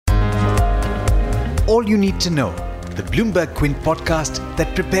all you need to know. The Bloomberg Quint podcast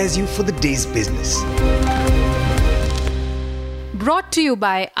that prepares you for the day's business. Brought to you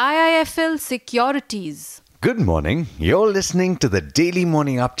by IIFL Securities. Good morning. You're listening to the Daily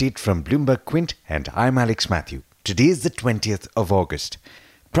Morning Update from Bloomberg Quint, and I'm Alex Matthew. Today is the 20th of August.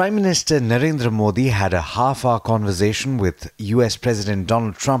 Prime Minister Narendra Modi had a half-hour conversation with US President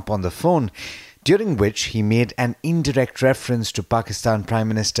Donald Trump on the phone, during which he made an indirect reference to Pakistan Prime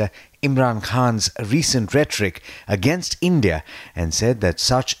Minister Imran Khan's recent rhetoric against India and said that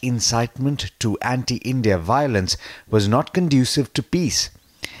such incitement to anti-India violence was not conducive to peace.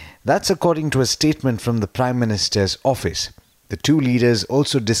 That's according to a statement from the Prime Minister's office. The two leaders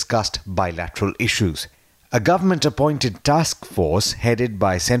also discussed bilateral issues. A government-appointed task force headed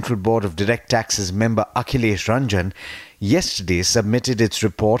by Central Board of Direct Taxes member Akhilesh Ranjan yesterday submitted its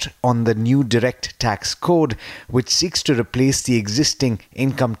report on the new Direct Tax Code, which seeks to replace the existing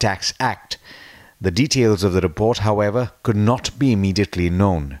Income Tax Act. The details of the report, however, could not be immediately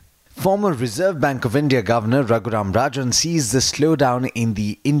known. Former Reserve Bank of India Governor Raghuram Rajan sees the slowdown in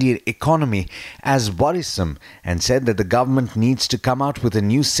the Indian economy as worrisome and said that the government needs to come out with a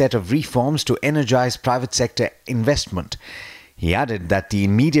new set of reforms to energize private sector investment. He added that the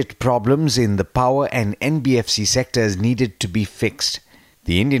immediate problems in the power and NBFC sectors needed to be fixed.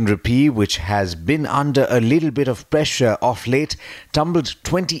 The Indian rupee, which has been under a little bit of pressure of late, tumbled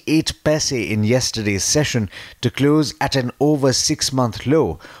 28 paise in yesterday's session to close at an over 6-month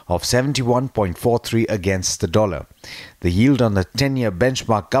low of 71.43 against the dollar. The yield on the 10-year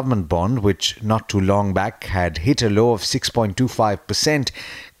benchmark government bond, which not too long back had hit a low of 6.25%,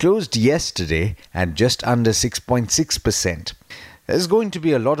 closed yesterday at just under 6.6%. There's going to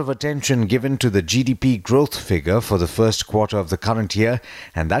be a lot of attention given to the GDP growth figure for the first quarter of the current year,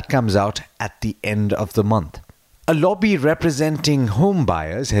 and that comes out at the end of the month. A lobby representing home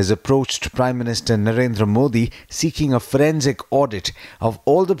buyers has approached Prime Minister Narendra Modi seeking a forensic audit of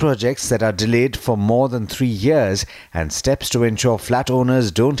all the projects that are delayed for more than 3 years and steps to ensure flat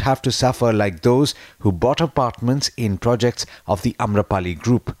owners don't have to suffer like those who bought apartments in projects of the Amrapali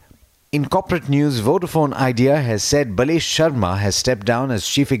Group. In corporate news, Vodafone Idea has said Balesh Sharma has stepped down as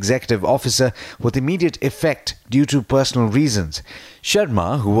Chief Executive Officer with immediate effect due to personal reasons.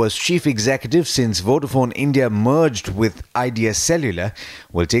 Sharma, who was Chief Executive since Vodafone India merged with Idea Cellular,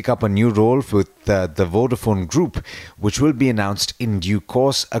 will take up a new role with the Vodafone Group, which will be announced in due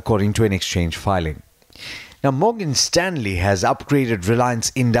course according to an exchange filing. Now, Morgan Stanley has upgraded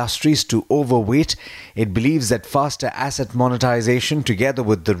Reliance Industries to overweight. It believes that faster asset monetization together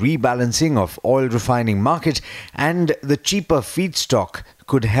with the rebalancing of oil refining market and the cheaper feedstock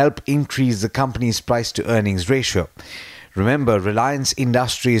could help increase the company's price-to-earnings ratio. Remember, Reliance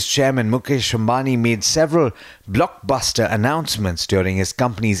Industries chairman Mukesh Ambani made several blockbuster announcements during his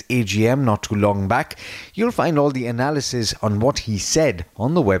company's AGM not too long back. You'll find all the analysis on what he said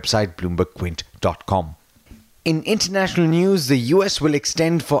on the website bloombergquint.com. In international news, the US will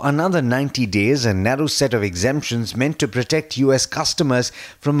extend for another 90 days a narrow set of exemptions meant to protect US customers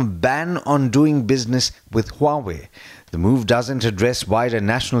from a ban on doing business with Huawei. The move doesn't address wider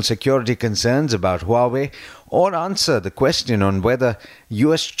national security concerns about Huawei or answer the question on whether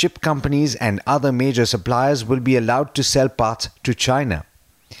US chip companies and other major suppliers will be allowed to sell parts to China.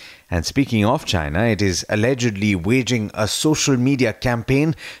 And speaking of China, it is allegedly waging a social media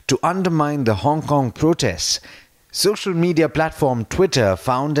campaign to undermine the Hong Kong protests. Social media platform Twitter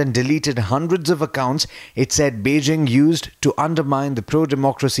found and deleted hundreds of accounts it said Beijing used to undermine the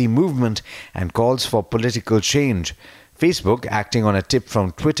pro-democracy movement and calls for political change. Facebook, acting on a tip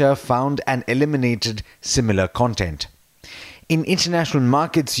from Twitter, found and eliminated similar content. In international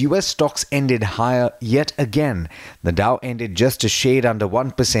markets, US stocks ended higher yet again. The Dow ended just a shade under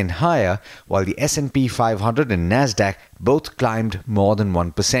 1% higher, while the S&P 500 and Nasdaq both climbed more than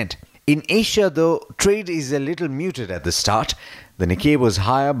 1%. In Asia, though, trade is a little muted at the start. The Nikkei was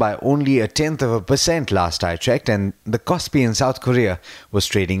higher by only 0.1% last I checked, and the Kospi in South Korea was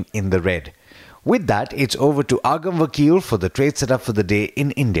trading in the red. With that, it's over to Agam Vakil for the trade setup for the day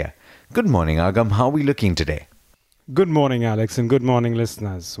in India. Good morning, Agam. How are we looking today? Good morning, Alex, and good morning,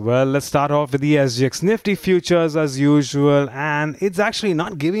 listeners. Well, let's start off with the SGX Nifty futures as usual, and it's actually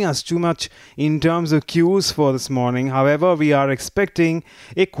not giving us too much in terms of cues for this morning. However, we are expecting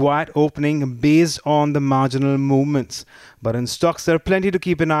a quiet opening based on the marginal movements. But in stocks, there are plenty to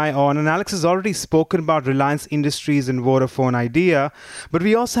keep an eye on. And Alex has already spoken about Reliance Industries and Vodafone Idea. But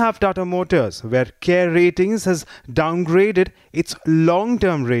we also have Tata Motors, where CARE Ratings has downgraded its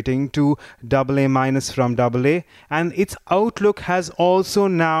long-term rating to AA- from AA. And its outlook has also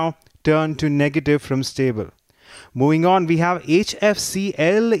now turned to negative from stable. Moving on, we have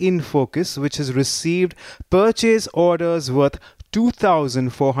HFCL in focus, which has received purchase orders worth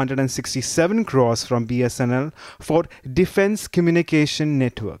 2,467 crores from BSNL for defense communication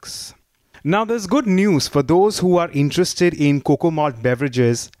networks. Now, there's good news for those who are interested in cocoa malt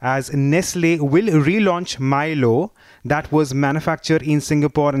beverages, as Nestle will relaunch Milo, that was manufactured in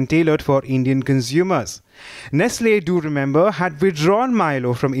Singapore and tailored for Indian consumers. Nestle, do remember, had withdrawn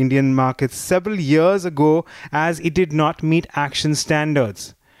Milo from Indian markets several years ago as it did not meet action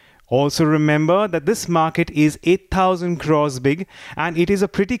standards. Also remember that this market is 8,000 crores big, and it is a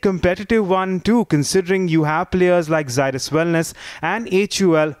pretty competitive one too, considering you have players like Zydus Wellness and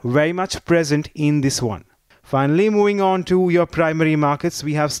HUL very much present in this one. Finally, moving on to your primary markets,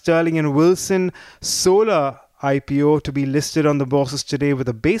 we have Sterling and Wilson Solar IPO to be listed on the bourses today with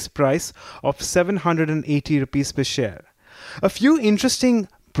a base price of 780 rupees per share. A few interesting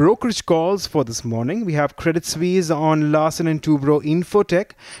brokerage calls for this morning. We have Credit Suisse on Larsen & Toubro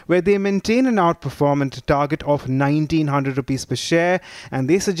Infotech, where they maintain an outperformance target of 1,900 rupees per share, and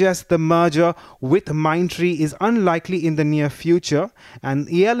they suggest the merger with Mindtree is unlikely in the near future, and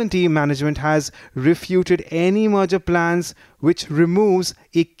EL&T management has refuted any merger plans, which removes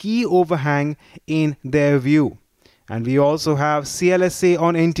a key overhang in their view. And we also have CLSA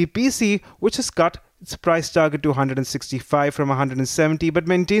on NTPC, which has cut its price target to 165 from 170, but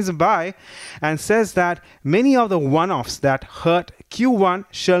maintains a buy and says that many of the one-offs that hurt Q1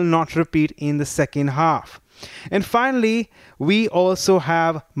 shall not repeat in the second half. And finally, we also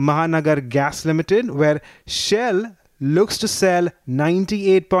have Mahanagar Gas Limited, where Shell looks to sell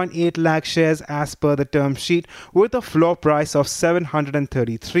 98.8 lakh shares as per the term sheet with a floor price of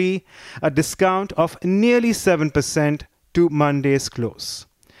 733, a discount of nearly 7% to Monday's close.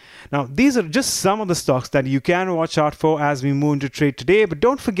 Now, these are just some of the stocks that you can watch out for as we move into trade today. But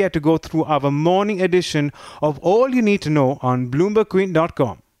don't forget to go through our morning edition of All You Need to Know on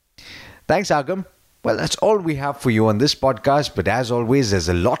BloombergQuint.com. Thanks, Agam. Well, that's all we have for you on this podcast. But as always, there's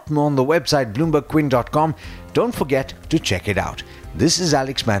a lot more on the website, BloombergQuint.com. Don't forget to check it out. This is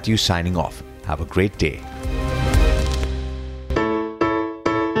Alex Matthews signing off. Have a great day.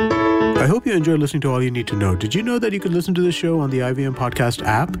 I hope you enjoyed listening to All You Need to Know. Did you know that you can listen to the show on the IVM Podcast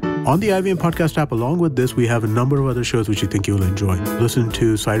app? On the IVM Podcast app, along with this, we have a number of other shows which you think you'll enjoy. Listen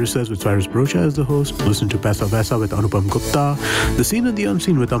to Cyrus Says with Cyrus Brocha as the host. Listen to Paisa Vaisa with Anupam Gupta. The Scene and the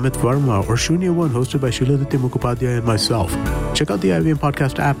Unseen with Amit Verma. Or Shunya One hosted by Shiladitya Mukhopadhyay and myself. Check out the IVM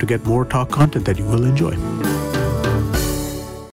Podcast app to get more talk content that you will enjoy.